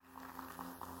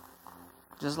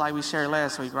Just like we shared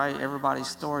last week, right? Everybody's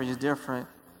story is different.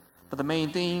 But the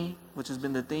main theme, which has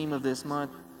been the theme of this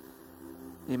month,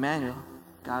 Immanuel,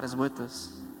 God is with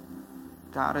us.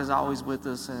 God is always with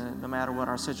us, and no matter what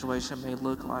our situation may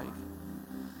look like.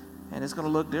 And it's going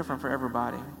to look different for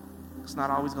everybody. It's not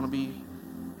always going to be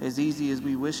as easy as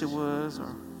we wish it was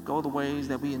or go the ways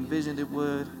that we envisioned it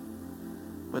would.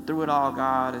 But through it all,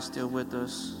 God is still with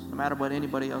us, no matter what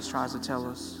anybody else tries to tell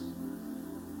us.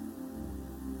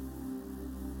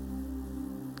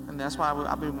 And that's why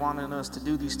I've been wanting us to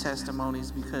do these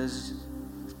testimonies, because,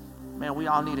 man, we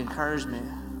all need encouragement.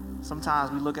 Sometimes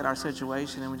we look at our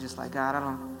situation and we're just like,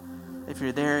 God, if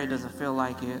you're there, it doesn't feel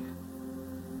like it.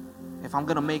 If I'm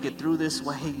going to make it through this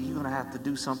way, you're going to have to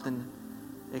do something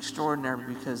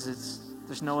extraordinary, because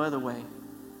there's no other way.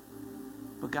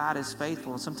 But God is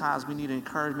faithful, and sometimes we need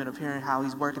encouragement of hearing how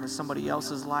he's working in somebody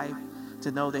else's life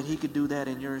to know that he could do that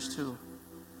in yours too.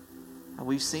 And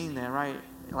we've seen that, right?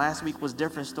 Last week was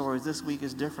different stories. This week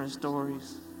is different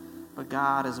stories. But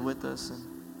God is with us. And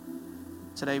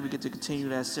today we get to continue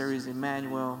that series,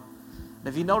 Immanuel. And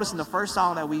if you notice in the first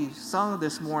song that we sung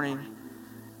this morning,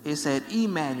 it said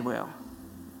Immanuel.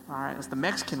 All right, it's the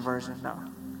Mexican version. No.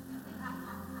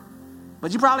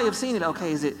 But you probably have seen it.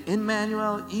 Okay, is it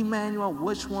Immanuel, Immanuel?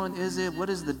 Which one is it? What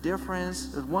is the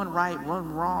difference? Is one right,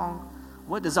 one wrong?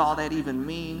 What does all that even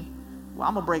mean? Well,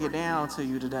 I'm going to break it down to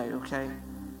you today, okay?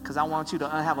 Because I want you to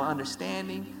have an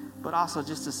understanding, but also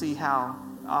just to see how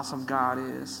awesome God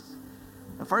is.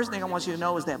 The first thing I want you to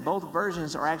know is that both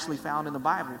versions are actually found in the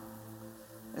Bible.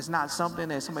 It's not something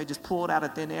that somebody just pulled out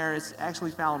of thin air. It's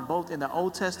actually found both in the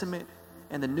Old Testament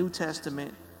and the New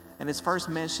Testament. And it's first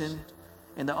mentioned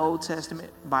in the Old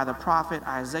Testament by the prophet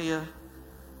Isaiah.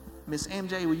 Miss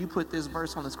MJ, will you put this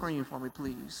verse on the screen for me,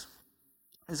 please?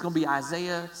 It's going to be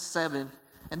Isaiah 7.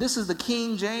 And this is the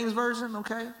King James Version,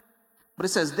 okay? But it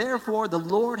says, therefore, the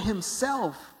Lord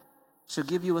himself shall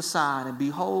give you a sign, and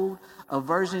behold, a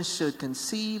virgin should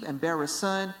conceive and bear a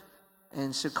son,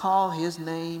 and should call his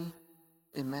name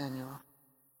Immanuel.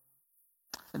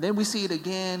 And then we see it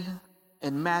again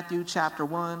in Matthew chapter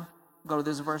 1. Go to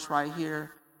this verse right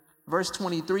here. Verse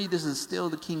 23, this is still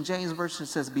the King James Version. It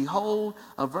says, behold,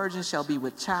 a virgin shall be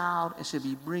with child, and shall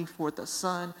bring forth a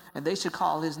son, and they should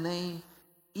call his name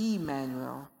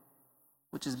Immanuel,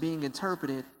 which is being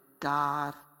interpreted,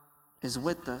 God is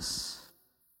with us.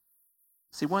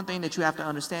 See, one thing that you have to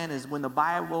understand is when the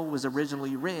Bible was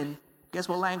originally written, guess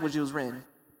what language it was written?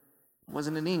 It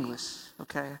wasn't in English,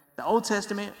 okay? The Old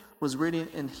Testament was written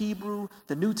in Hebrew,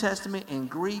 the New Testament in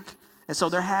Greek, and so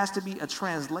there has to be a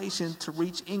translation to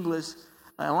reach English,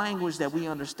 a language that we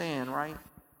understand, right?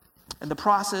 And the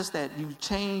process that you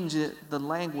change the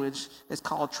language is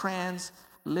called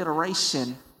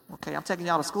transliteration, okay? I'm taking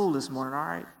y'all to school this morning, all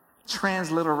right?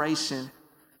 Transliteration.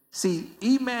 See,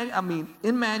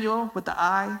 Immanuel with the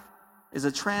I is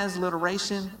a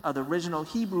transliteration of the original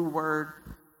Hebrew word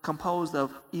composed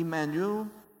of Immanuel,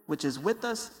 which is with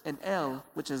us, and El,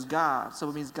 which is God. So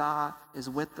it means God is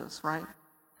with us, right?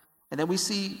 And then we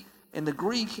see in the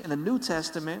Greek, in the New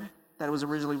Testament, that it was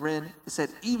originally written, it said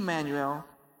Immanuel,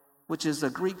 which is a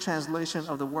Greek translation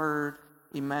of the word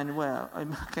Immanuel. I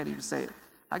can't even say it.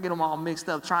 I get them all mixed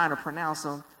up trying to pronounce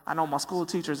them. I know my school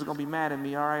teachers are going to be mad at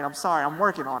me, all right? I'm sorry. I'm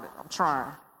working on it. I'm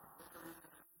trying.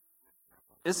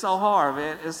 It's so hard,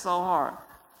 man. It's so hard.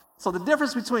 So the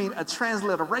difference between a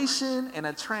transliteration and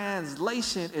a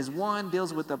translation is one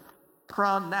deals with the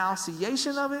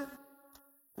pronunciation of it,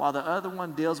 while the other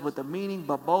one deals with the meaning,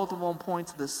 but both of them point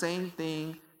to the same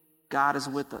thing: God is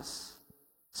with us.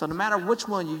 So no matter which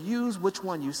one you use, which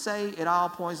one you say, it all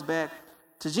points back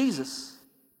to Jesus,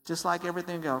 just like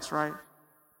everything else, right?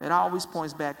 It always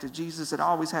points back to Jesus. It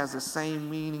always has the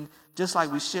same meaning. Just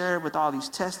like we shared with all these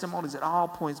testimonies, it all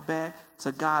points back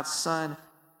to God's Son,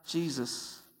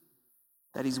 Jesus,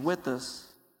 that he's with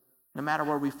us. No matter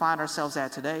where we find ourselves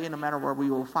at today, no matter where we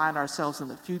will find ourselves in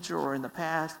the future or in the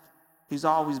past, he's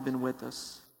always been with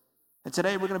us. And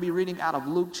today we're going to be reading out of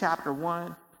Luke chapter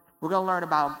 1. We're going to learn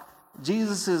about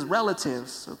Jesus'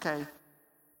 relatives, okay?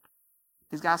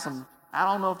 He's got some, I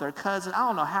don't know if they're cousins. I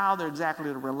don't know how they're exactly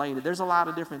related. There's a lot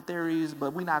of different theories,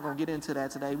 but we're not going to get into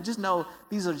that today. We just know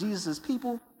these are Jesus'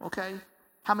 people, okay?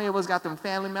 How many of us got them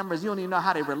family members? You don't even know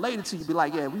how they related to you. Be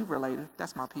like, yeah, we related.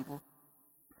 That's my people.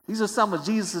 These are some of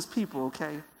Jesus' people,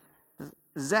 okay?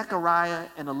 Zechariah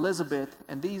and Elizabeth,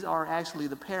 and these are actually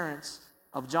the parents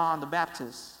of John the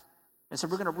Baptist. And so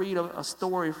we're going to read a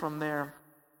story from there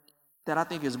that I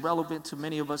think is relevant to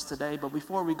many of us today. But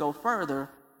before we go further,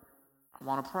 I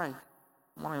want to pray.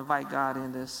 I want to invite God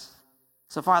in this.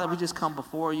 So, Father, we just come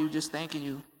before you, just thanking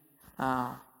you.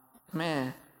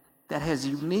 Man, that as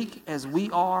unique as we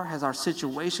are, as our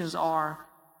situations are,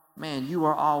 man, you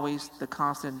are always the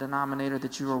constant denominator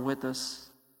that you are with us.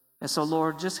 And so,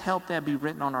 Lord, just help that be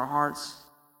written on our hearts.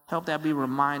 Help that be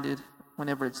reminded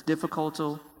whenever it's difficult,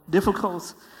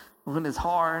 when it's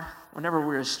hard, whenever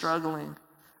we're struggling,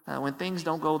 when things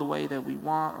don't go the way that we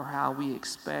want or how we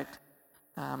expect.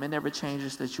 It never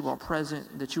changes that you are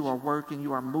present, that you are working,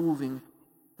 you are moving,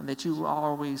 and that you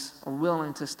always are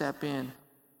willing to step in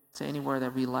to anywhere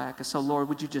that we lack. And so, Lord,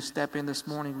 would you just step in this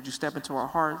morning? Would you step into our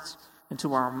hearts,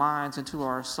 into our minds, into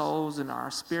our souls, and our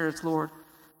spirits, Lord?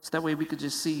 So that way we could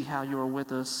just see how you are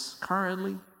with us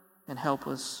currently and help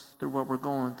us through what we're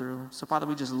going through. So, Father,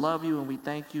 we just love you and we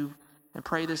thank you and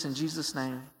pray this in Jesus'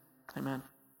 name. Amen.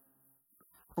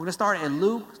 We're going to start in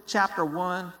Luke chapter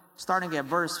 1, starting at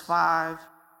verse 5,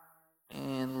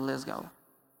 and let's go.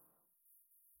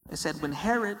 It said, when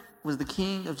Herod was the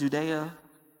king of Judea,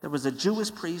 there was a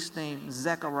Jewish priest named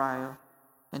Zechariah,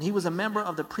 and he was a member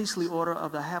of the priestly order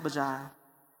of the Abijah.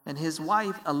 And his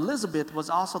wife, Elizabeth, was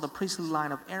also the priestly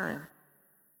line of Aaron.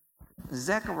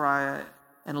 Zechariah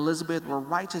and Elizabeth were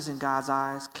righteous in God's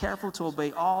eyes, careful to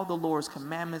obey all the Lord's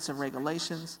commandments and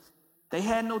regulations. They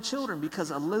had no children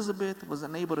because Elizabeth was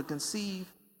unable to conceive,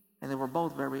 and they were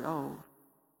both very old.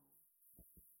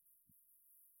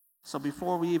 So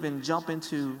before we even jump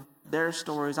into their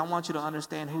stories, I want you to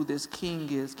understand who this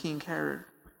king is, King Herod.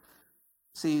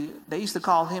 See, they used to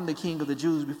call him the king of the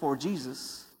Jews before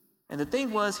Jesus. And the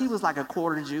thing was, he was like a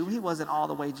quarter Jew. He wasn't all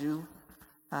the way Jew.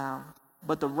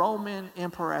 But the Roman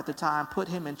emperor at the time put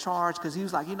him in charge because he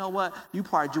was like, you know what? You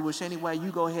part Jewish anyway.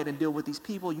 You go ahead and deal with these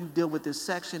people. You deal with this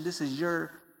section. This is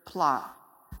your plot.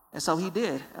 And so he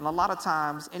did. And a lot of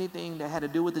times, anything that had to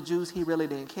do with the Jews, he really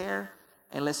didn't care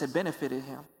unless it benefited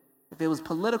him. If it was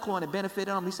political and it benefited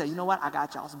him, he said, you know what? I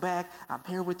got y'all's back. I'm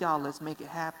here with y'all. Let's make it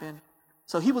happen.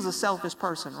 So he was a selfish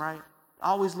person, right?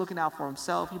 Always looking out for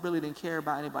himself. He really didn't care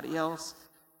about anybody else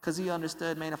because he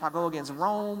understood, man, if I go against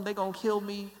Rome, they're going to kill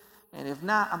me. And if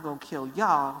not, I'm going to kill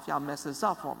y'all if y'all mess this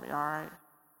up for me, all right?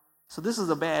 So this is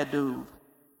a bad dude.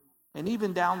 And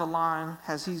even down the line,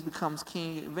 as he becomes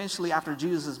king, eventually after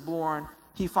Jesus is born,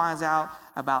 he finds out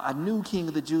about a new king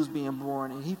of the Jews being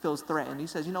born, and he feels threatened. He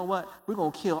says, you know what? We're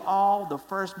going to kill all the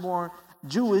firstborn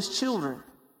Jewish children.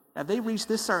 If they reach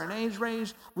this certain age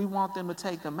range, we want them to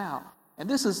take them out. And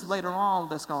this is later on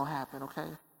that's going to happen, okay?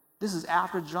 This is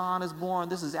after John is born.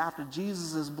 This is after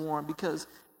Jesus is born because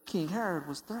King Herod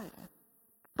was threatened.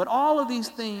 But all of these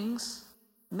things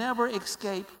never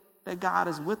escape that God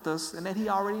is with us and that he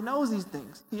already knows these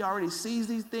things. He already sees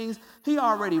these things. He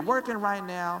already working right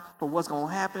now for what's going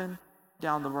to happen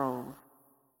down the road.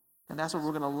 And that's what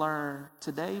we're going to learn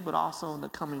today, but also in the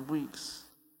coming weeks.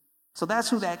 So that's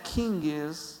who that king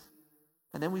is.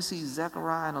 And then we see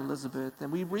Zechariah and Elizabeth.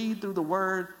 And we read through the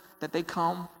word that they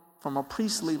come from a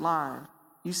priestly line.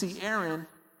 You see Aaron,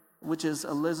 which is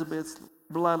Elizabeth's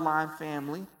bloodline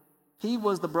family. He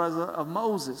was the brother of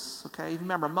Moses, okay? You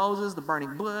remember Moses, the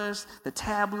burning bush, the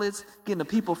tablets, getting the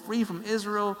people free from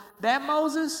Israel. That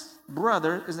Moses'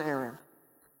 brother is Aaron.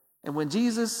 And when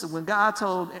God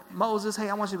told Moses, hey,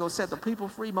 I want you to go set the people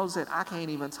free, Moses said, I can't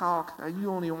even talk. You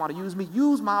don't even want to use me.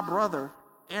 Use my brother,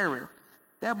 Aaron.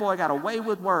 That boy got away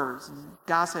with words. And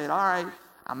God said, all right,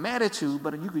 I'm mad at you,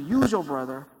 but you can use your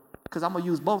brother because I'm going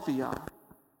to use both of y'all.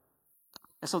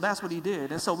 And so that's what he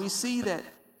did. And so we see that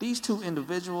these two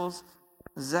individuals,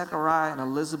 Zechariah and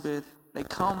Elizabeth, they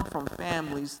come from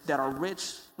families that are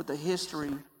rich with the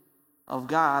history of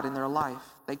God in their life.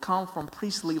 They come from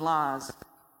priestly lines,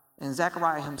 and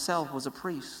Zechariah himself was a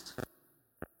priest.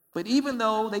 But even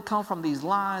though they come from these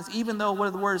lines, even though, what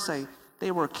did the word say? They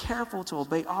were careful to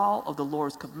obey all of the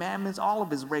Lord's commandments, all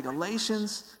of his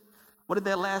regulations. What did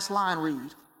that last line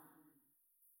read?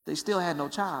 They still had no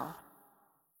child.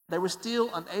 They were still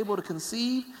unable to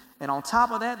conceive, and on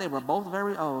top of that, they were both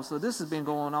very old. So this has been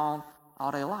going on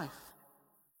all their life.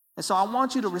 And so I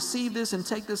want you to receive this and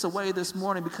take this away this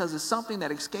morning because it's something that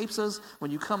escapes us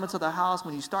when you come into the house,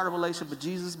 when you start a relationship with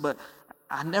Jesus, but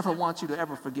I never want you to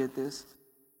ever forget this.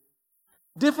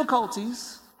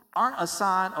 Difficulties aren't a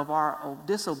sign of our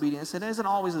disobedience. It isn't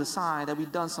always a sign that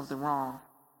we've done something wrong,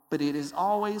 but it is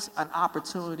always an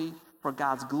opportunity for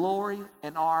God's glory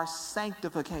and our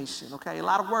sanctification. Okay, a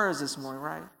lot of words this morning,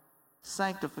 right?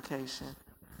 Sanctification.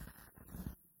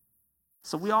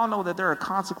 So we all know that there are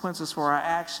consequences for our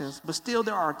actions, but still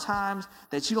there are times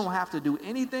that you don't have to do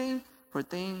anything for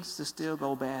things to still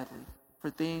go badly,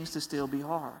 for things to still be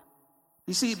hard.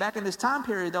 You see, back in this time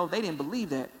period, though, they didn't believe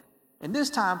that. In this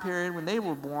time period, when they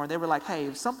were born, they were like, hey,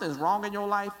 if something's wrong in your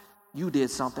life, you did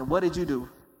something. What did you do?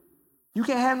 You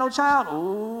can't have no child?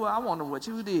 Oh, I wonder what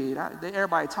you did.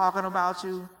 Everybody talking about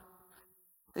you.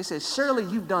 They said, surely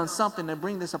you've done something to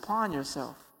bring this upon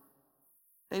yourself.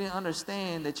 They didn't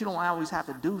understand that you don't always have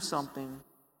to do something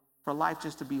for life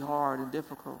just to be hard and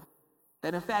difficult.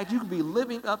 That in fact, you could be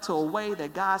living up to a way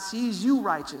that God sees you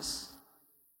righteous,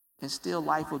 and still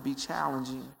life would be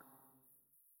challenging.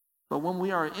 But when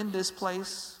we are in this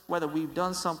place, whether we've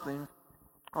done something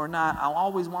or not, I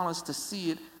always want us to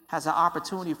see it as an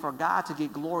opportunity for God to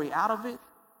get glory out of it,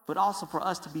 but also for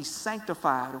us to be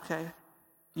sanctified, okay?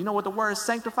 You know what the word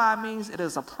sanctified means? It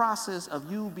is a process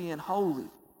of you being holy,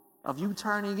 of you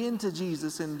turning into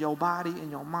Jesus in your body, in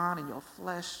your mind, in your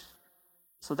flesh.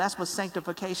 So that's what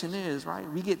sanctification is, right?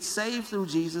 We get saved through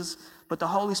Jesus, but the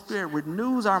Holy Spirit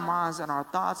renews our minds and our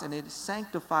thoughts, and it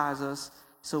sanctifies us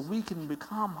so we can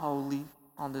become holy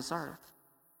on this earth.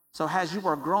 So as you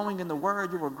are growing in the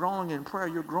Word, you are growing in prayer,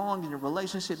 you're growing in your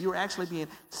relationship, you're actually being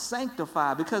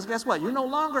sanctified. Because guess what? You're no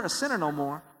longer a sinner no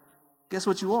more. Guess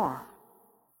what you are?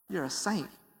 You're a saint.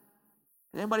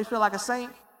 Anybody feel like a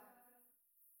saint?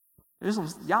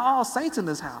 Y'all all saints in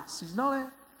this house. You know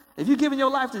that? If you're giving your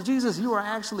life to Jesus, you are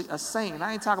actually a saint. And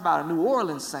I ain't talking about a New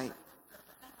Orleans saint.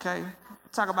 Okay? I'm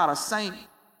talking about a saint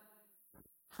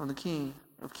from the King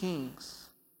of Kings.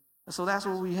 And so that's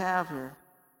what we have here.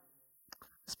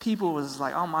 This people was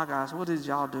like, oh my gosh, what did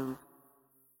y'all do?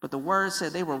 But the word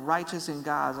said they were righteous in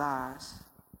God's eyes.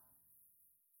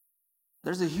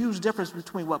 There's a huge difference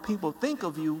between what people think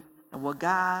of you and what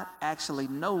God actually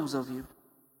knows of you.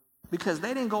 Because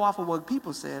they didn't go off of what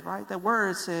people said, right? That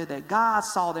word said that God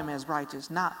saw them as righteous,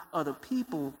 not other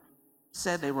people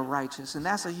said they were righteous. And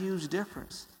that's a huge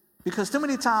difference. Because too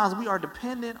many times we are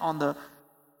dependent on the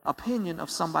opinion of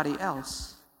somebody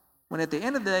else. When at the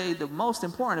end of the day, the most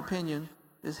important opinion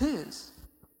is his.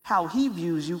 How he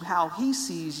views you, how he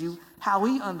sees you, how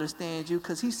he understands you,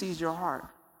 because he sees your heart.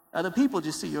 Other people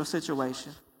just see your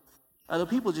situation. Other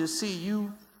people just see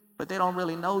you, but they don't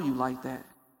really know you like that.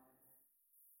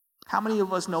 How many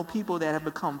of us know people that have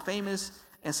become famous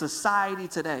in society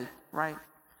today, right?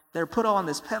 They're put on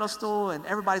this pedestal and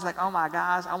everybody's like, oh my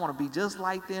gosh, I want to be just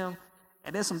like them.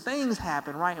 And then some things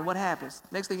happen, right? And what happens?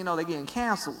 Next thing you know, they're getting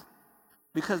canceled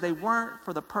because they weren't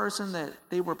for the person that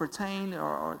they were pertained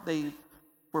or they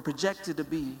were projected to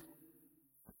be.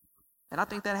 And I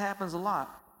think that happens a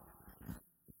lot.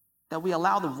 That we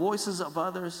allow the voices of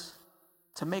others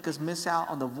to make us miss out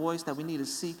on the voice that we need to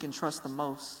seek and trust the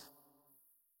most.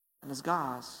 And it's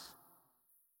God's.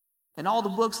 In all the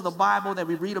books of the Bible that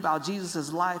we read about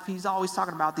Jesus' life, he's always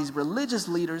talking about these religious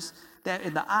leaders that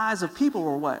in the eyes of people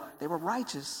were what? They were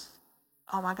righteous.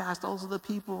 Oh my gosh, those are the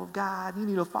people of God. You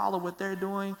need to follow what they're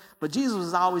doing. But Jesus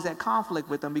was always at conflict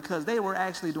with them because they were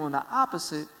actually doing the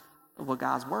opposite of what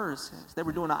God's word says. They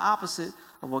were doing the opposite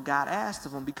of what God asked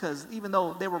of them because even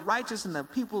though they were righteous in the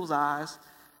people's eyes,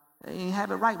 they didn't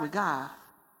have it right with God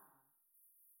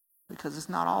because it's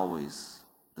not always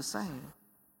the same.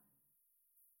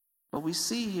 But we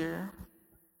see here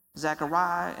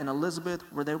Zechariah and Elizabeth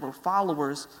where they were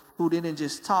followers who didn't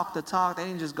just talk the talk. They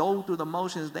didn't just go through the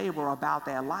motions. They were about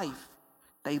that life.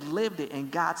 They lived it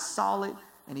and God saw it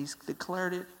and he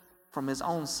declared it from his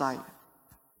own sight.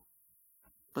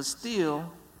 But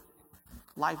still,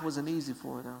 life wasn't easy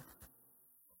for them.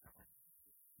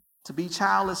 To be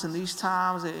childless in these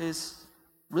times is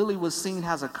really was seen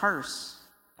as a curse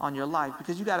on your life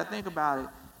because you got to think about it.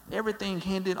 Everything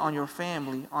hindered on your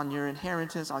family, on your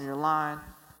inheritance, on your line.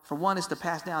 For one, is to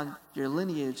pass down your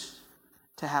lineage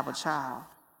to have a child.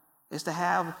 It's to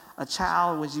have a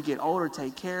child when you get older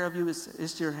take care of you.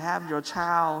 It's to have your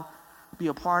child be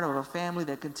a part of a family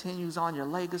that continues on your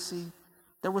legacy.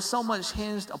 There was so much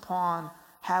hinged upon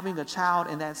having a child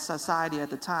in that society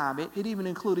at the time. It even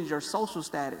included your social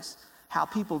status, how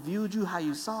people viewed you, how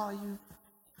you saw you.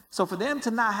 So for them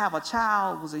to not have a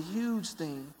child was a huge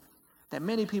thing that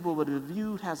many people would have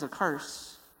viewed as a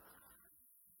curse.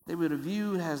 They would have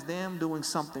viewed as them doing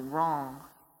something wrong.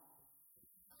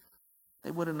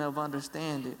 They wouldn't have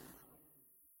understood it.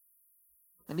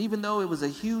 And even though it was a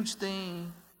huge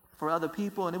thing for other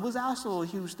people, and it was also a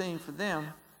huge thing for them,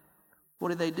 what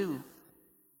did they do?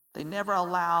 They never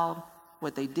allowed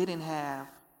what they didn't have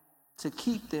to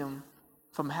keep them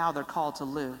from how they're called to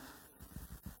live.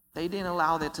 They didn't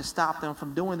allow that to stop them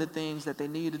from doing the things that they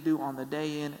need to do on the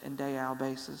day in and day out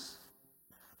basis.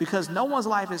 Because no one's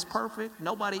life is perfect.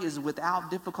 Nobody is without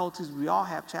difficulties. We all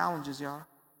have challenges, y'all.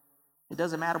 It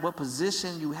doesn't matter what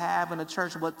position you have in the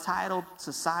church, what title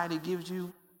society gives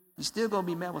you. You're still going to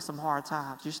be met with some hard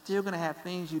times. You're still going to have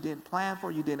things you didn't plan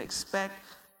for, you didn't expect,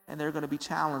 and they're going to be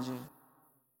challenging.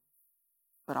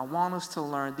 But I want us to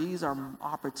learn these are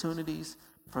opportunities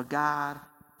for God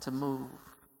to move.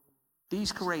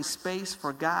 These create space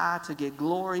for God to get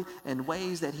glory in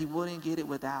ways that he wouldn't get it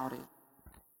without it.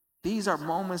 These are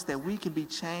moments that we can be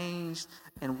changed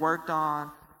and worked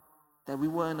on that we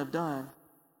wouldn't have done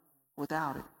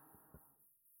without it.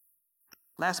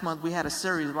 Last month we had a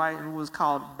series, right? It was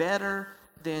called Better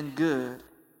Than Good.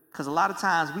 Because a lot of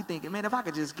times we think, man, if I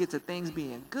could just get to things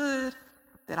being good,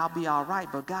 then I'll be all right.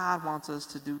 But God wants us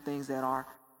to do things that are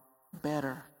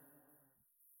better.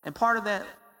 And part of that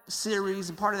series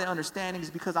and part of that understanding is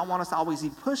because I want us to always be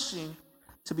pushing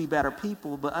to be better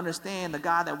people, but understand the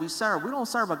God that we serve. We don't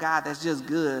serve a God that's just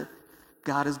good.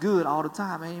 God is good all the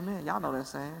time. Amen. Y'all know that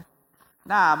saying.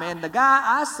 Nah, man, the God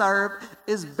I serve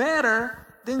is better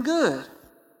than good.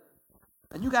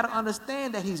 And you got to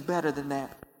understand that he's better than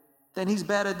that. That he's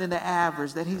better than the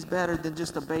average. That he's better than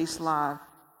just a baseline.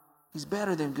 He's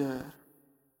better than good.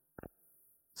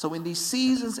 So in these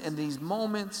seasons and these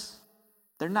moments,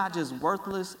 they're not just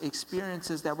worthless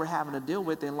experiences that we're having to deal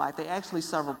with in life. They actually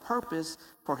serve a purpose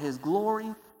for his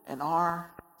glory and our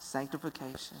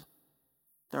sanctification.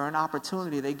 They're an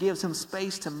opportunity. They gives him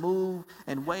space to move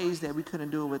in ways that we couldn't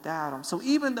do it without him. So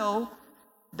even though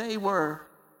they were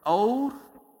old,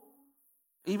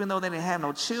 even though they didn't have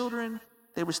no children,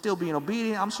 they were still being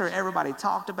obedient. I'm sure everybody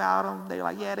talked about them. They were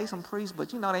like, yeah, they some priests,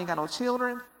 but you know they ain't got no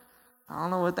children. I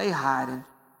don't know what they hiding.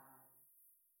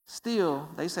 Still,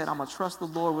 they said, I'm going to trust the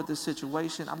Lord with this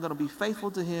situation. I'm going to be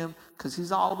faithful to him because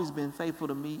he's always been faithful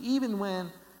to me, even when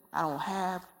I don't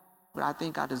have what I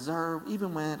think I deserve,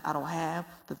 even when I don't have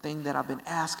the thing that I've been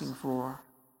asking for.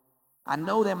 I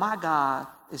know that my God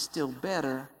is still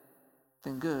better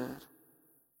than good.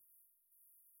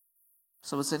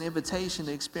 So it's an invitation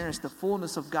to experience the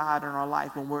fullness of God in our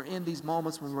life when we're in these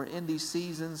moments, when we're in these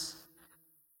seasons.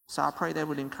 So I pray that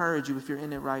would encourage you if you're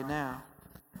in it right now.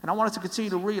 And I want us to continue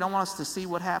to read. I want us to see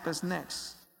what happens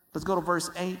next. Let's go to verse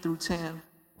 8 through 10.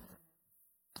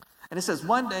 And it says,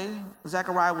 one day,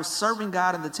 Zechariah was serving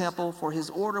God in the temple, for his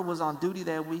order was on duty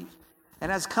that week.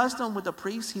 And as custom with the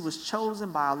priests, he was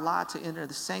chosen by Allah to enter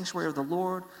the sanctuary of the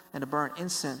Lord and to burn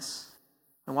incense.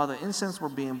 And while the incense were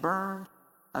being burned,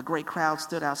 a great crowd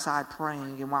stood outside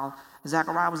praying. And while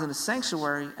Zechariah was in the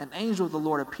sanctuary, an angel of the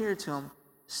Lord appeared to him,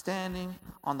 standing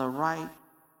on the right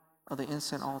of the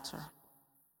incense altar.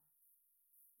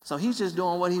 So he's just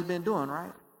doing what he's been doing,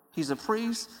 right? He's a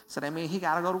priest, so that means he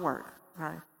got to go to work,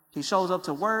 right? He shows up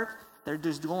to work. They're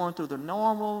just going through the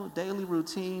normal daily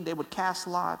routine. They would cast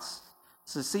lots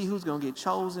to see who's going to get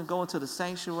chosen, go into the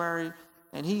sanctuary,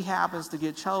 and he happens to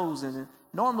get chosen. And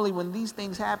normally when these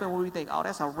things happen, we think, oh,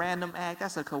 that's a random act,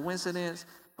 that's a coincidence.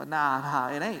 But nah,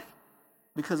 it ain't.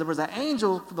 Because there was an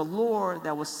angel from the Lord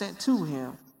that was sent to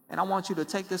him. And I want you to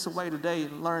take this away today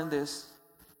and learn this.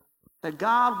 That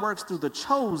God works through the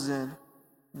chosen,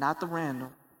 not the random.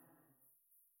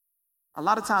 A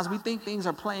lot of times we think things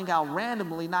are playing out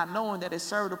randomly, not knowing that it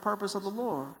served the purpose of the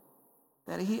Lord.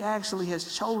 That he actually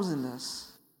has chosen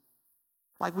us.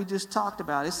 Like we just talked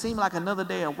about. It seemed like another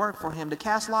day at work for him. To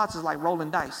cast lots is like rolling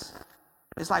dice.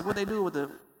 It's like what they do with the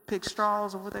pick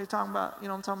straws or what they talking about. You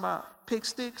know what I'm talking about? Pick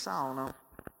sticks? I don't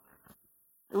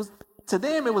know. To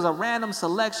them, it was a random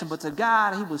selection, but to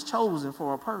God, he was chosen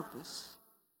for a purpose.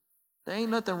 There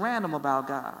ain't nothing random about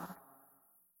God.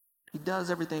 He does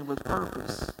everything with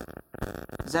purpose.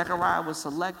 Zechariah was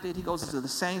selected. He goes into the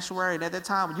sanctuary. And at that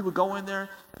time, when you would go in there,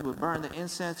 you would burn the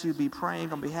incense. You'd be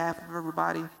praying on behalf of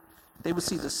everybody. They would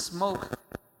see the smoke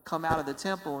come out of the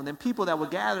temple. And then people that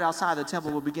would gather outside the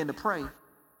temple would begin to pray.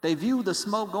 They viewed the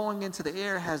smoke going into the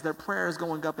air as their prayers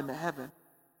going up into heaven.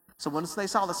 So once they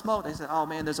saw the smoke, they said, oh,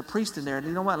 man, there's a priest in there. And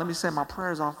you know what? Let me send my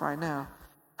prayers off right now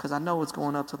because I know it's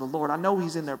going up to the Lord. I know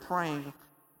he's in there praying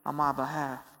on my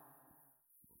behalf.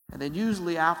 And then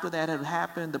usually after that had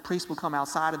happened, the priest would come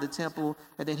outside of the temple,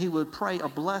 and then he would pray a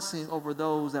blessing over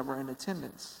those that were in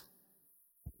attendance.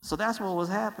 So that's what was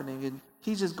happening. And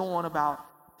he's just going about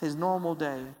his normal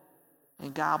day,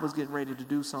 and God was getting ready to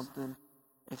do something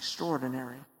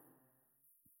extraordinary.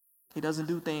 He doesn't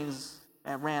do things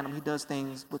at random. He does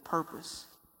things with purpose.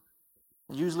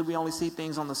 And usually we only see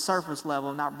things on the surface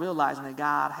level, not realizing that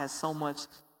God has so much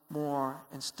more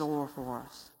in store for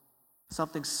us.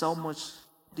 Something so much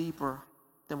deeper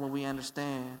than what we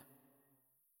understand.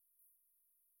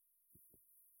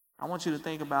 I want you to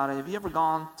think about it. Have you ever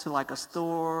gone to like a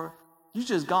store? You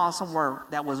just gone somewhere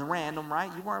that was random, right?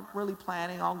 You weren't really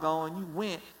planning on going. You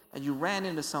went and you ran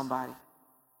into somebody.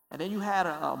 And then you had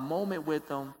a moment with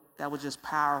them that was just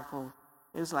powerful.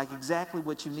 It was like exactly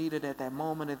what you needed at that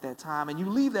moment, at that time. And you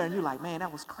leave there and you're like, man,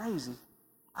 that was crazy.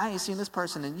 I ain't seen this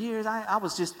person in years. I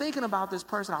was just thinking about this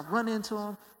person. I've run into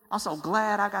him. I'm so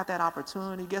glad I got that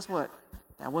opportunity. Guess what?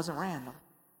 That wasn't random.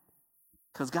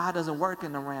 Because God doesn't work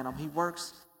in the random. He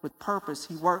works with purpose.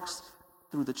 He works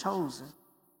through the chosen.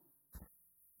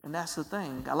 And that's the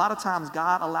thing. A lot of times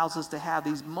God allows us to have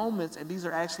these moments, and these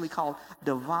are actually called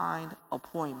divine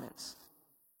appointments.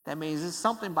 That means it's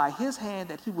something by his hand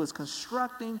that he was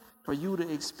constructing for you to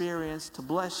experience, to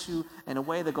bless you in a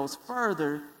way that goes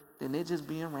further than it just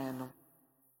being random.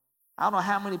 I don't know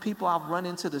how many people I've run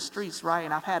into the streets, right?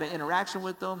 And I've had an interaction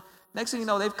with them. Next thing you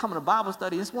know, they've come to Bible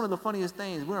study. It's one of the funniest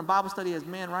things. We're in Bible study as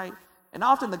men, right? And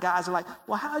often the guys are like,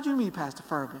 well, how'd you meet Pastor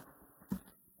Fermin?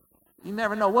 You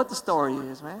never know what the story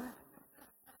is, man.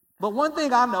 But one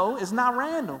thing I know is not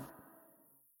random.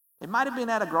 It might have been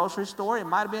at a grocery store. It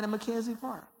might have been in McKenzie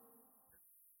Park.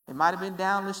 It might have been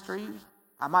down the street.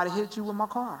 I might have hit you with my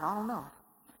car. I don't know.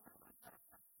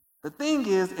 The thing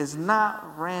is, it's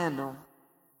not random.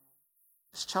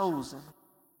 It's chosen.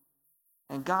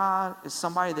 And God is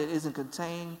somebody that isn't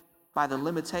contained by the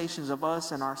limitations of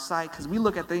us and our sight, because we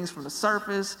look at things from the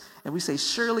surface and we say,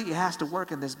 surely it has to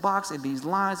work in this box, in these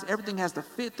lines. Everything has to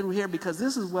fit through here because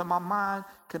this is what my mind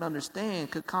can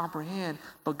understand, could comprehend.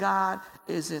 But God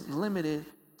isn't limited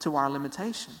to our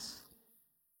limitations.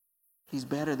 He's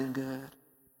better than good.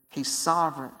 He's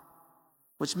sovereign,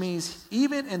 which means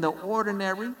even in the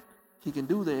ordinary, he can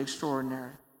do the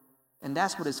extraordinary. And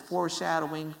that's what is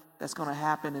foreshadowing that's going to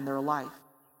happen in their life.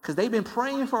 Because they've been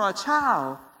praying for a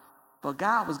child, but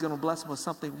God was going to bless them with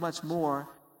something much more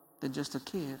than just a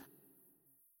kid.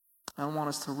 I want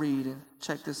us to read and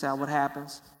check this out, what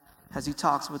happens as he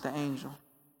talks with the angel.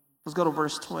 Let's go to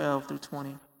verse 12 through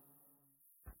 20.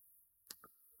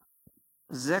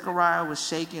 Zechariah was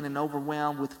shaken and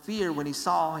overwhelmed with fear when he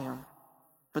saw him.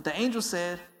 But the angel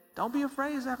said, don't be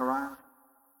afraid, Zechariah.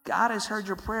 God has heard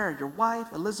your prayer. Your wife,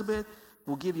 Elizabeth,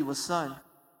 will give you a son.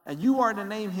 And you are to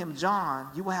name him John.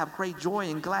 You will have great joy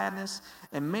and gladness,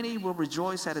 and many will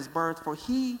rejoice at his birth, for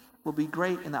he will be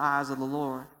great in the eyes of the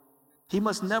Lord. He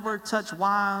must never touch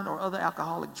wine or other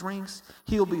alcoholic drinks.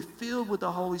 He will be filled with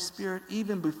the Holy Spirit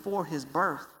even before his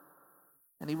birth.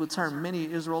 And he will turn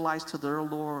many Israelites to their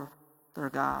Lord, their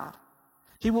God.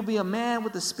 He will be a man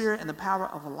with the spirit and the power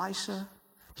of Elisha.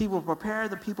 He will prepare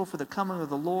the people for the coming of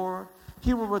the Lord.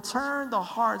 He will return the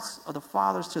hearts of the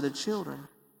fathers to their children.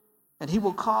 And he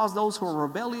will cause those who are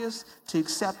rebellious to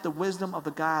accept the wisdom of the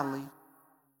godly.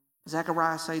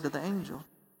 Zechariah said to the angel,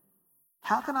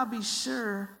 how can I be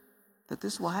sure that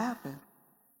this will happen?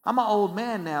 I'm an old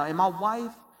man now, and my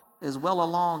wife is well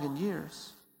along in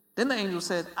years. Then the angel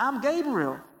said, I'm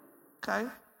Gabriel. Okay?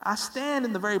 I stand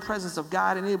in the very presence of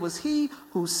God, and it was he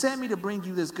who sent me to bring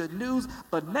you this good news.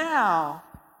 But now,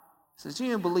 since you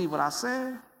didn't believe what I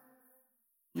said,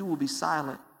 you will be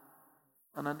silent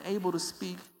and unable to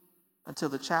speak until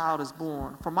the child is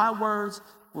born. For my words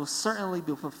will certainly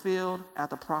be fulfilled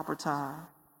at the proper time.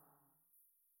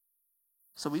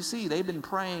 So we see they've been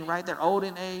praying, right? They're old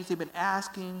in age. They've been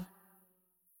asking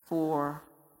for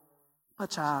a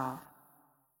child.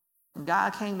 And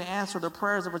God came to answer the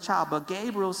prayers of a child. But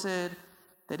Gabriel said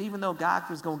that even though God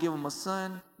was going to give them a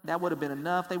son, that would have been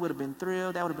enough. They would have been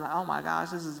thrilled. That would have been like, oh my gosh,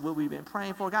 this is what we've been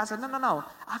praying for. God said, no.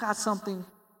 I got something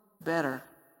better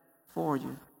for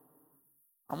you.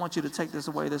 I want you to take this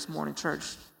away this morning,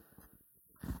 church.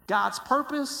 God's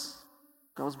purpose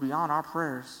goes beyond our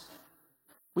prayers.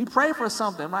 We pray for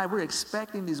something, right? We're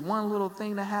expecting this one little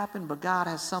thing to happen, but God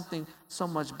has something so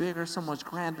much bigger, so much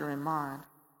grander in mind.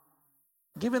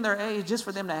 Given their age, just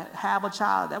for them to have a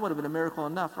child, that would have been a miracle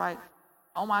enough, right?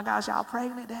 Oh my gosh, y'all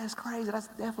pregnant? That's crazy. That's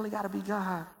definitely got to be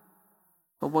God.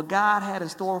 But what God had in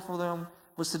store for them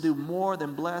was to do more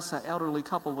than bless an elderly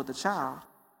couple with a child.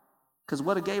 Because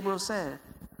what did Gabriel say?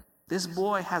 This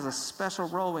boy has a special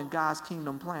role in God's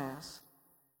kingdom plans.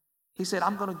 He said,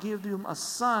 I'm going to give you a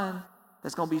son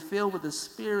that's going to be filled with the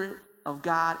Spirit of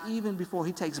God even before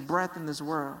he takes breath in this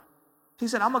world. He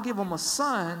said, I'm going to give him a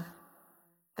son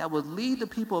that would lead the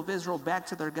people of Israel back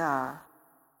to their God.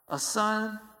 A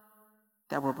son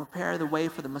that will prepare the way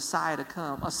for the Messiah to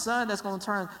come. A son that's going to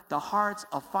turn the hearts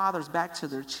of fathers back to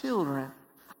their children.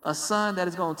 A son that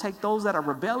is going to take those that are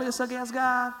rebellious against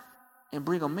God and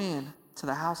bring them in to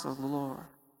the house of the Lord.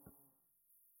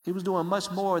 He was doing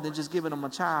much more than just giving them a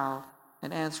child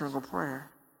and answering a prayer.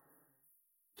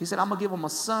 He said, I'm going to give them a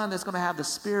son that's going to have the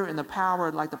spirit and the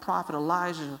power like the prophet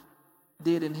Elijah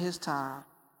did in his time.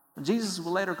 And Jesus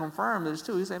will later confirm this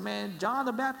too. He said, man, John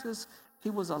the Baptist, he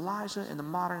was Elijah in the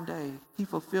modern day. He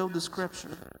fulfilled the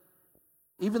scripture.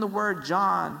 Even the word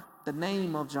John, the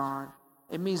name of John,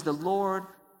 it means the Lord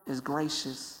is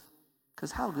gracious.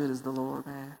 Because how good is the Lord,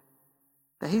 man?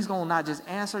 That he's going to not just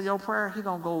answer your prayer, he's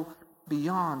going to go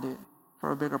beyond it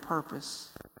for a bigger purpose.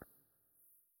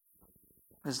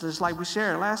 It's just like we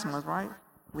shared last month, right?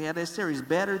 We had that series,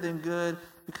 Better Than Good,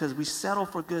 because we settle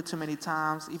for good too many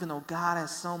times, even though God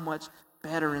has so much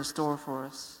better in store for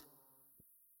us.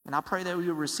 And I pray that we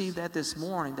will receive that this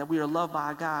morning, that we are loved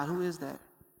by a God. Who is that?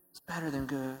 It's better than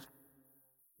good.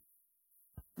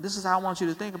 This is how I want you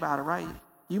to think about it, right?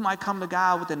 You might come to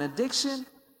God with an addiction,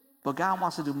 but God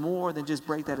wants to do more than just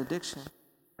break that addiction.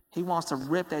 He wants to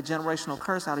rip that generational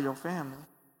curse out of your family.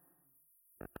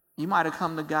 You might have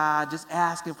come to God just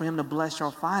asking for him to bless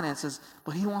your finances,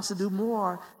 but he wants to do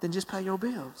more than just pay your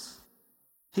bills.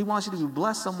 He wants you to be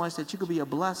blessed so much that you could be a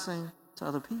blessing to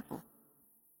other people.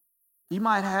 You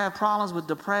might have problems with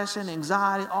depression,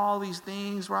 anxiety, all these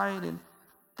things, right? And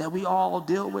that we all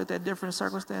deal with at different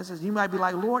circumstances. You might be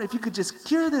like, Lord, if you could just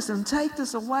cure this and take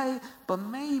this away, but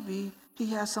maybe he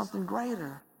has something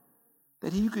greater,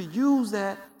 that he could use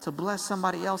that to bless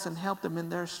somebody else and help them in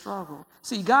their struggle.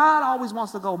 See, God always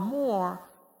wants to go more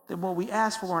than what we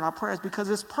ask for in our prayers because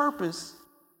his purpose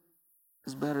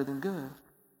is better than good.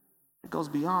 It goes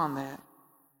beyond that.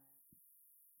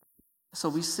 So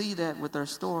we see that with their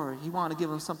story. He wanted to give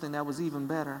them something that was even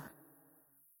better.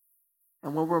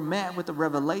 And when we're met with the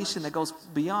revelation that goes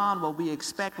beyond what we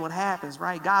expect, what happens,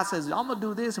 right? God says, I'm going to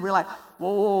do this. And we're like,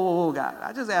 whoa, God,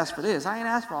 I just asked for this. I ain't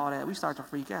asked for all that. We start to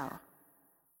freak out.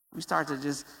 We start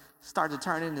to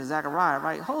turn into Zechariah,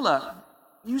 right? Hold up.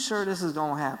 You sure this is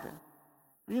going to happen?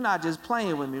 You're not just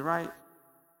playing with me, right?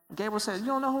 Gabriel said, you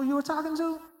don't know who you were talking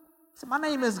to? He said, my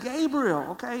name is Gabriel,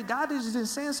 okay? God didn't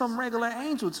send some regular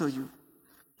angel to you.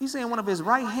 He's saying one of his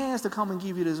right hands to come and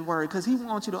give you this word because he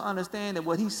wants you to understand that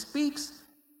what he speaks,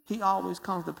 he always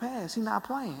comes to pass. He's not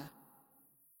playing.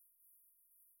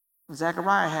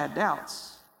 Zechariah had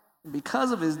doubts. And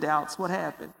because of his doubts, what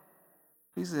happened?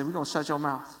 He said, we're going to shut your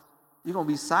mouth. You're going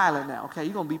to be silent now, okay?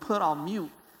 You're going to be put on mute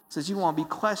since you won't be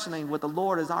questioning what the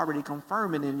Lord is already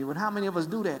confirming in you. And how many of us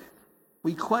do that?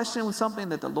 We question something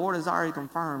that the Lord has already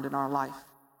confirmed in our life.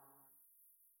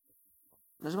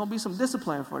 There's going to be some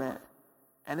discipline for that.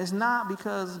 And it's not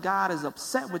because God is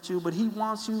upset with you, but he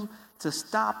wants you to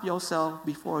stop yourself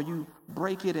before you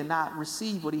break it and not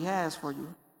receive what he has for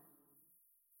you.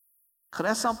 Because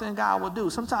that's something God will do.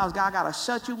 Sometimes God got to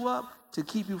shut you up to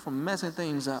keep you from messing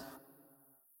things up.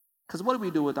 Because what do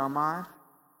we do with our mind?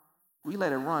 We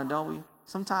let it run, don't we?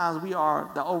 Sometimes we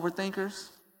are the overthinkers.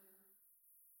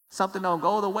 Something don't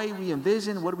go the way we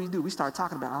envision. What do? We start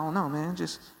talking about, I don't know, man.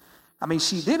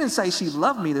 She didn't say she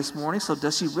loved me this morning, so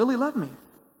does she really love me?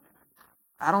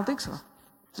 I don't think so.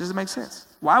 It doesn't make sense.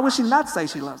 Why would she not say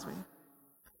she loves me?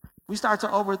 We start to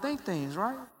overthink things,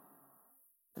 right?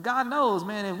 God knows,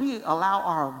 man, if we allow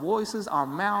our voices, our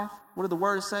mouth, what do the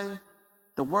words say?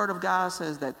 The word of God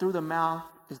says that through the mouth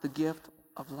is the gift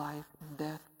of life and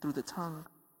death, through the tongue.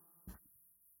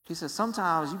 He says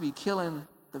sometimes you be killing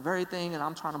the very thing that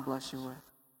I'm trying to bless you with.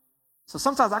 So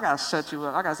sometimes I got to shut you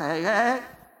up. I got to say, hey,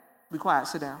 be quiet,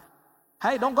 sit down.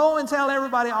 Hey, don't go and tell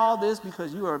everybody all this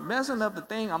because you are messing up the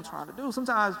thing I'm trying to do.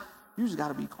 Sometimes you just got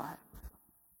to be quiet.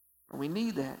 And we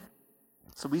need that.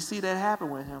 So we see that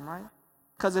happen with him, right?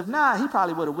 Because if not, he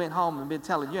probably would have went home and been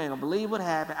telling you ain't going to believe what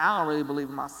happened. I don't really believe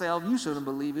in myself. You shouldn't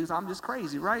believe it. I'm just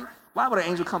crazy, right? Why would an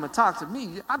angel come and talk to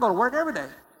me? I go to work every day.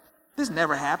 This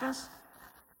never happens.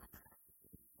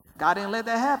 God didn't let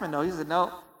that happen, though. He said,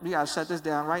 no, we got to shut this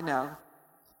down right now.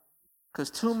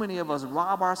 Because too many of us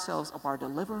rob ourselves of our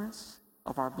deliverance,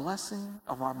 of our blessing,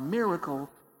 of our miracle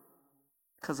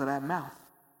because of that mouth.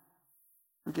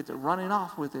 We get to running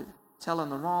off with it, telling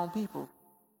the wrong people.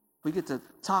 We get to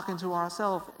talking to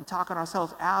ourselves and talking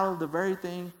ourselves out of the very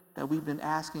thing that we've been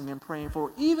asking and praying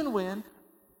for, even when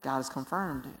God has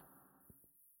confirmed it.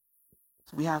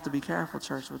 So we have to be careful,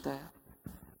 church, with that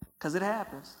because it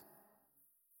happens.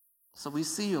 So we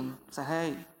see them say, hey,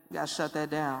 you got to shut that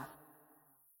down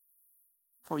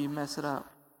before you mess it up.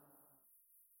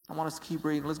 I want us to keep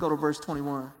reading. Let's go to verse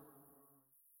 21.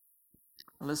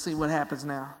 And let's see what happens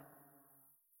now.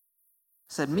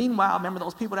 It said, meanwhile, remember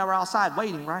those people that were outside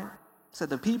waiting, right? It said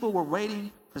the people were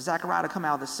waiting for Zechariah to come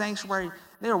out of the sanctuary.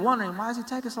 They were wondering, why is he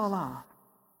taking so long?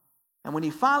 And when he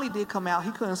finally did come out,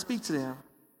 he couldn't speak to them.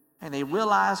 And they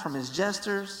realized from his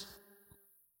gestures,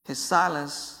 his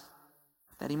silence,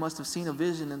 that he must have seen a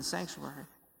vision in the sanctuary.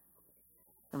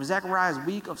 And when Zechariah's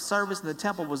week of service in the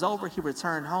temple was over, he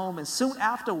returned home. And soon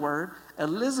afterward,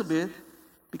 Elizabeth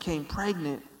became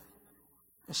pregnant.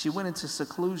 And she went into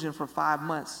seclusion for 5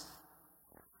 months.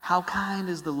 How kind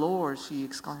is the Lord, she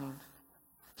exclaimed.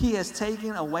 He has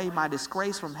taken away my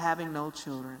disgrace from having no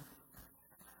children.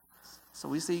 So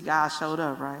we see God showed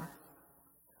up, right?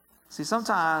 See,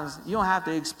 sometimes you don't have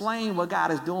to explain what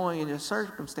God is doing in your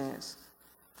circumstance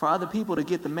for other people to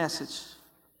get the message.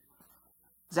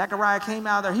 Zechariah came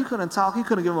out there. He couldn't talk. He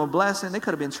couldn't give him a blessing. They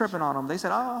could have been tripping on him. They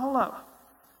said, oh, hold up.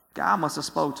 God must have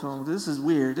spoke to him. This is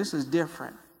weird. This is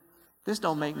different. This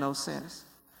don't make no sense.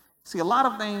 See, a lot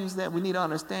of things that we need to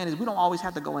understand is we don't always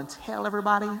have to go and tell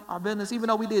everybody our business. Even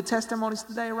though we did testimonies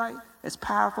today, right? It's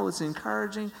powerful. It's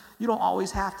encouraging. You don't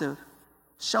always have to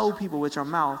show people with your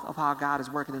mouth of how God is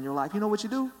working in your life. You know what you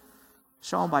do?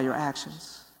 Show them by your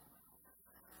actions.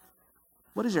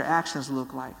 What does your actions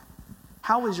look like?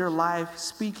 How is your life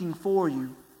speaking for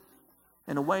you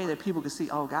in a way that people can see,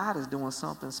 oh, God is doing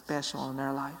something special in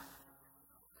their life?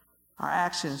 Our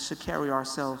actions should carry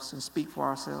ourselves and speak for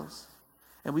ourselves.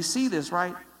 And we see this,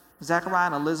 right? Zechariah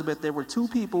and Elizabeth, there were two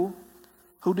people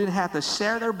who didn't have to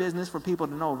share their business for people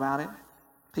to know about it.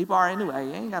 People already knew, hey,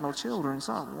 you ain't got no children,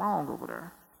 something wrong over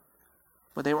there.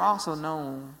 But they were also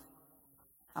known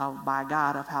by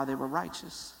God of how they were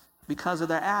righteous because of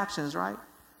their actions, right?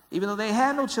 Even though they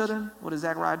had no children, what did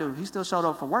Zechariah do? He still showed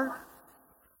up for work.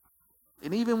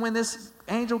 And even when this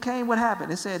angel came, what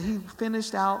happened? It said he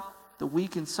finished out the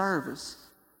week in service.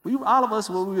 All of us,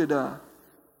 what we would done?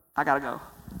 I got to go.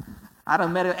 I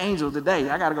done met an angel today.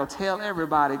 I got to go tell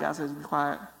everybody. God says, be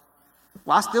quiet.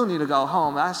 Well, I still need to go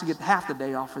home. I should get half the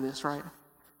day off for this, right?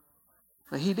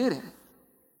 But he didn't.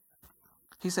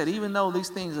 He said, even though these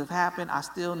things have happened, I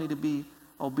still need to be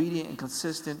obedient and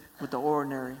consistent with the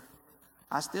ordinary.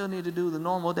 I still need to do the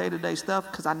normal day-to-day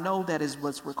stuff because I know that is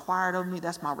what's required of me.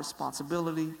 That's my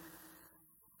responsibility.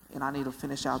 And I need to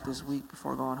finish out this week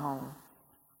before going home.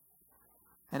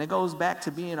 And it goes back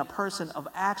to being a person of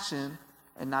action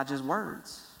and not just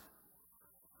words.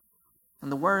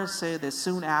 And the word said that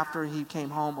soon after he came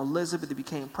home, Elizabeth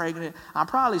became pregnant. I'm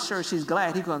probably sure she's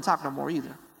glad he couldn't talk no more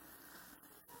either.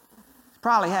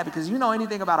 Probably happy because you know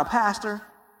anything about a pastor,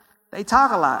 they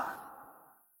talk a lot.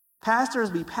 Pastors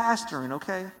be pastoring,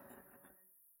 okay?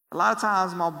 A lot of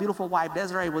times my beautiful wife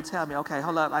Desiree will tell me, okay,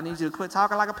 hold up, I need you to quit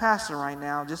talking like a pastor right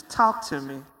now. Just talk to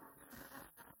me.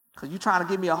 Because you're trying to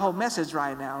give me a whole message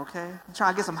right now, okay? You're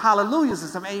trying to get some hallelujahs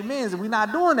and some amens, and we're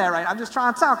not doing that right now. I'm just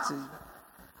trying to talk to you.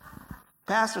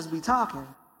 Pastors be talking.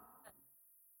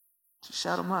 She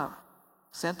shut them up,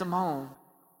 sent them home,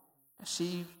 and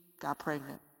she got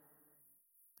pregnant.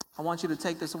 I want you to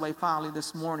take this away finally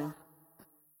this morning.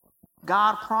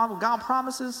 God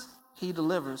promises, he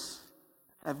delivers.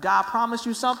 If God promised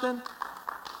you something,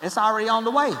 it's already on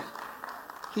the way.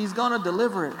 He's going to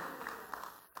deliver it.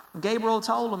 Gabriel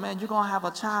told him, man, you're going to have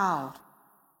a child.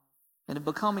 And it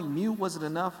becoming mute wasn't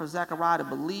enough for Zechariah to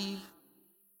believe.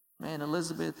 Man,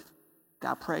 Elizabeth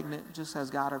got pregnant just as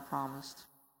God had promised.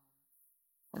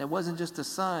 And it wasn't just a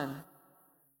son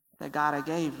that God had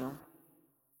gave them.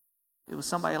 It was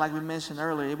somebody like we mentioned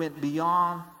earlier. It went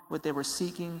beyond what they were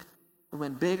seeking. It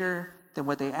went bigger than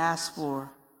what they asked for.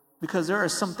 Because there are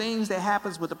some things that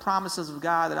happens with the promises of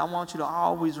God that I want you to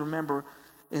always remember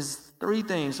is three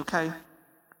things, okay?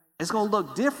 It's going to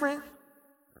look different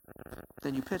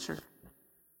than you picture.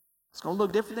 It's going to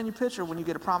look different than you picture when you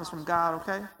get a promise from God,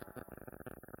 okay?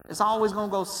 It's always going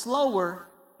to go slower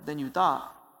than you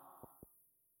thought.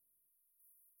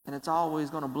 And it's always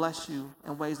going to bless you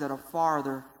in ways that are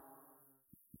farther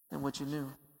than what you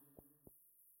knew.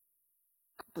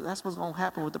 That's what's going to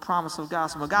happen with the promise of God.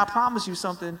 So when God promised you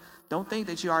something, don't think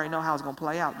that you already know how it's going to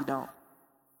play out. You don't.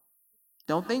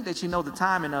 Don't think that you know the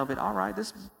timing of it. All right,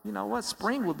 this, you know what?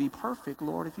 Spring would be perfect,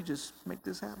 Lord, if you just make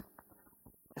this happen.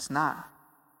 It's not.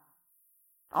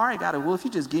 All right, God, well, if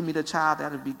you just give me the child,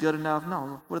 that would be good enough.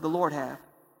 No, what did the Lord have?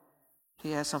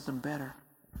 He has something better.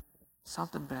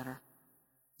 Something better.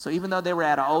 So even though they were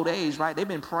at an old age, right, they've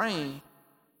been praying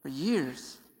for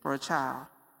years for a child.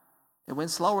 It went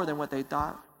slower than what they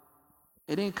thought.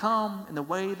 It didn't come in the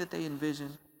way that they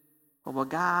envisioned. But what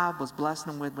God was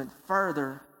blessing them with went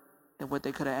further than what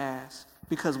they could have asked.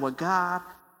 Because what God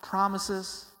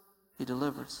promises, he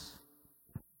delivers.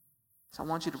 So I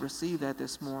want you to receive that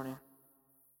this morning.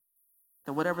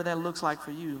 That whatever that looks like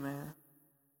for you, man,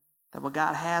 that what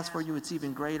God has for you, it's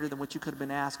even greater than what you could have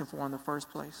been asking for in the first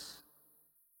place.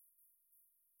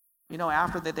 You know,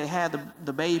 after that they had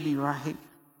the baby, right,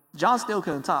 John still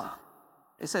couldn't talk.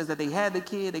 It says that they had the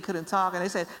kid, they couldn't talk, and they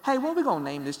said, hey, what are we going to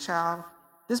name this child?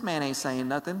 This man ain't saying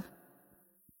nothing.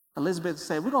 Elizabeth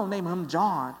said, we're going to name him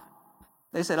John.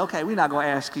 They said, okay, we're not going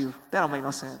to ask you. That don't make no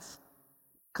sense.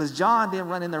 Because John didn't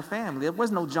run in their family. There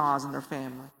was no Johns in their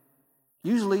family.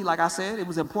 Usually, like I said, it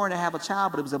was important to have a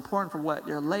child, but it was important for what?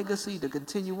 Your legacy to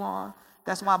continue on.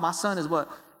 That's why my son is what?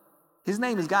 His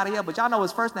name is Gadiel, but y'all know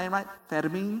his first name, right?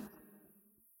 Fermin.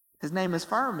 His name is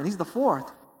Fermin. He's the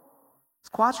fourth. It's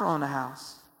Quattro in the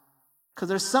house. Because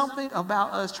there's something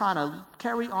about us trying to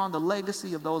carry on the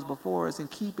legacy of those before us and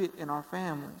keep it in our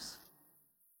families.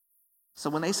 So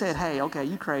when they said, hey, okay,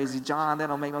 you crazy, John, that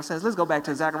don't make no sense. Let's go back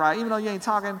to Zechariah. Even though you ain't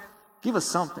talking, give us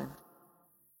something. It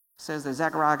says that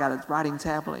Zechariah got a writing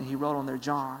tablet and he wrote on there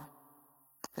John.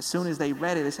 As soon as they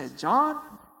read it, they said, John?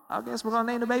 I guess we're going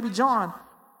to name the baby John.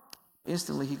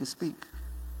 Instantly he could speak.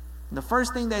 And the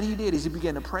first thing that he did is he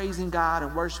began to praising God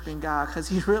and worshiping God because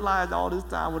he realized all this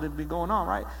time what had been going on,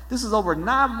 right? This is over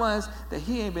 9 months that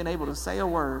he ain't been able to say a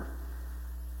word.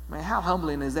 Man, how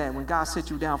humbling is that when God sits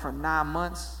you down for 9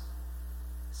 months?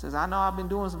 Says, I know I've been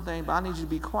doing some things, but I need you to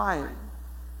be quiet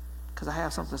because I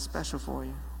have something special for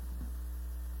you.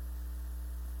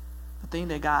 The thing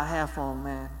that God had for him,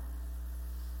 man,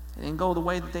 it didn't go the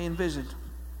way that they envisioned.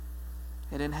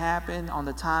 It didn't happen on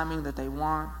the timing that they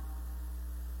want,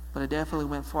 but it definitely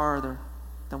went farther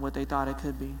than what they thought it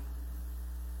could be.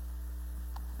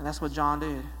 And that's what John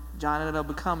did. John ended up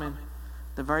becoming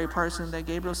the very person that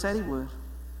Gabriel said he would,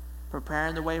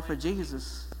 preparing the way for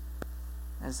Jesus.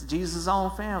 As Jesus' own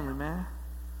family, man.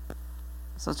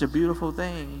 Such a beautiful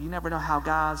thing. You never know how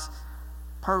God's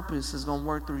purpose is going to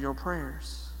work through your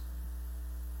prayers.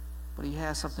 But he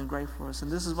has something great for us.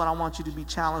 And this is what I want you to be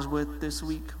challenged with this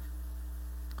week.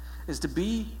 Is to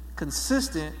be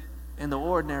consistent in the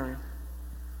ordinary.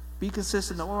 Be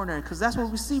consistent in the ordinary. Because that's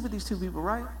what we see with these two people,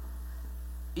 right?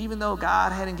 Even though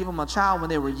God hadn't given them a child when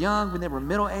they were young, when they were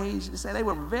middle-aged, they said they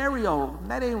were very old.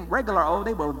 They ain't regular old,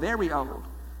 they were very old.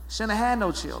 Shouldn't have had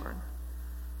no children.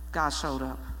 God showed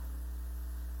up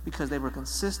because they were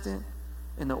consistent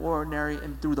in the ordinary,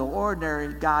 and through the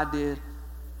ordinary, God did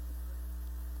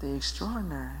the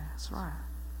extraordinary. That's right.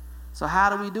 So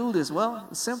how do we do this? Well,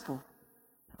 it's simple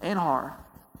and hard.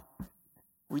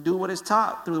 We do what is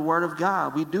taught through the Word of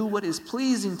God. We do what is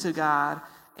pleasing to God,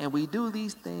 and we do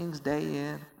these things day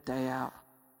in, day out.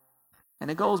 And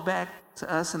it goes back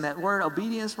to us in that word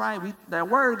obedience, right? That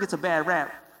word gets a bad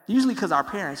rap. Usually because our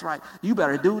parents, right? You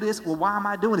better do this. Well, why am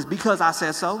I doing this? Because I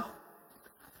said so.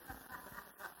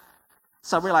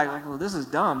 So we're like, well, this is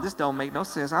dumb. This don't make no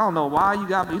sense. I don't know why you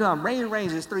got me. You done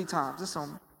rearranged this 3 times.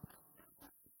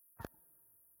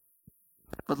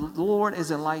 But the Lord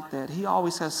isn't like that. He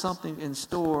always has something in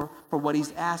store for what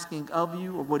he's asking of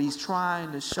you or what he's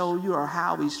trying to show you or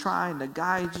how he's trying to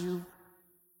guide you.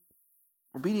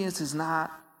 Obedience is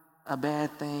not a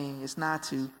bad thing. It's not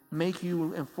to make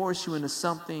you and force you into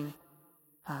something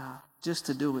just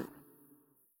to do it.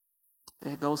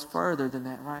 It goes further than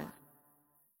that, right?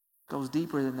 It goes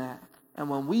deeper than that. And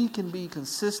when we can be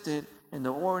consistent in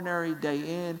the ordinary day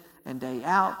in and day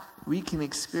out, we can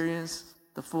experience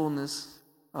the fullness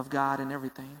of God in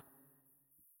everything.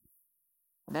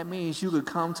 And that means you could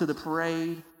come to the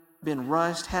parade, been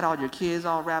rushed, had all your kids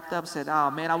all wrapped up, said, oh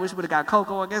man, I wish we would have got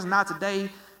cocoa. I guess not today.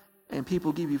 And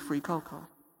people give you free cocoa.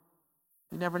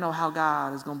 You never know how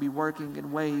God is going to be working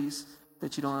in ways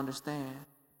that you don't understand.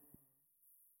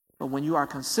 But when you are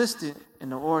consistent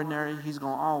in the ordinary, he's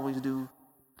going to always do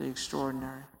the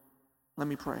extraordinary. Let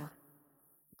me pray.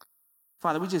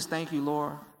 Father, we just thank you,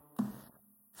 Lord,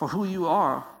 for who you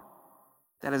are.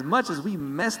 That as much as we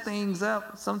mess things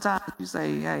up, sometimes you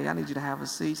say, hey, I need you to have a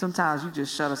seat. Sometimes you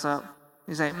just shut us up.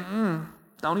 You say,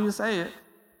 don't even say it.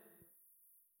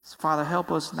 So Father,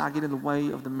 help us not get in the way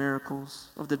of the miracles,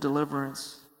 of the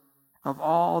deliverance, of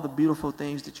all the beautiful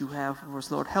things that you have for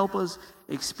us, Lord. Help us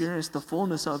experience the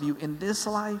fullness of you in this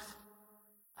life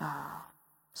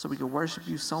so we can worship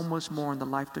you so much more in the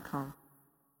life to come.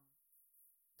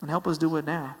 And help us do it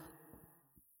now.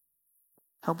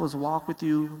 Help us walk with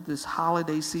you this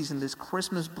holiday season, this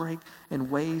Christmas break,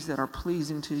 in ways that are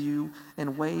pleasing to you,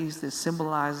 in ways that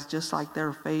symbolize, just like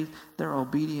their faith, their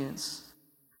obedience,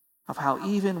 of how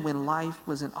even when life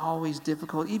wasn't always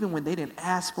difficult, even when they didn't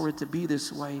ask for it to be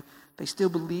this way, they still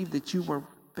believed that you were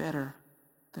better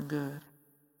than good.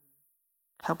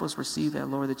 Help us receive that,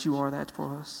 Lord, that you are that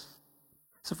for us.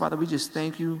 So, Father, we just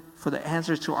thank you for the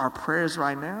answers to our prayers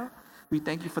right now. We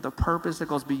thank you for the purpose that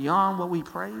goes beyond what we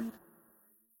prayed.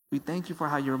 We thank you for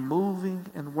how you're moving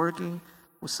and working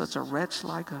with such a wretch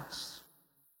like us.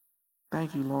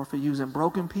 Thank you, Lord, for using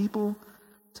broken people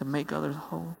to make others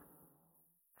whole.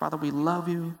 Father, we love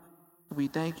you. We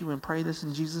thank you and pray this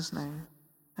in Jesus' name.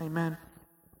 Amen.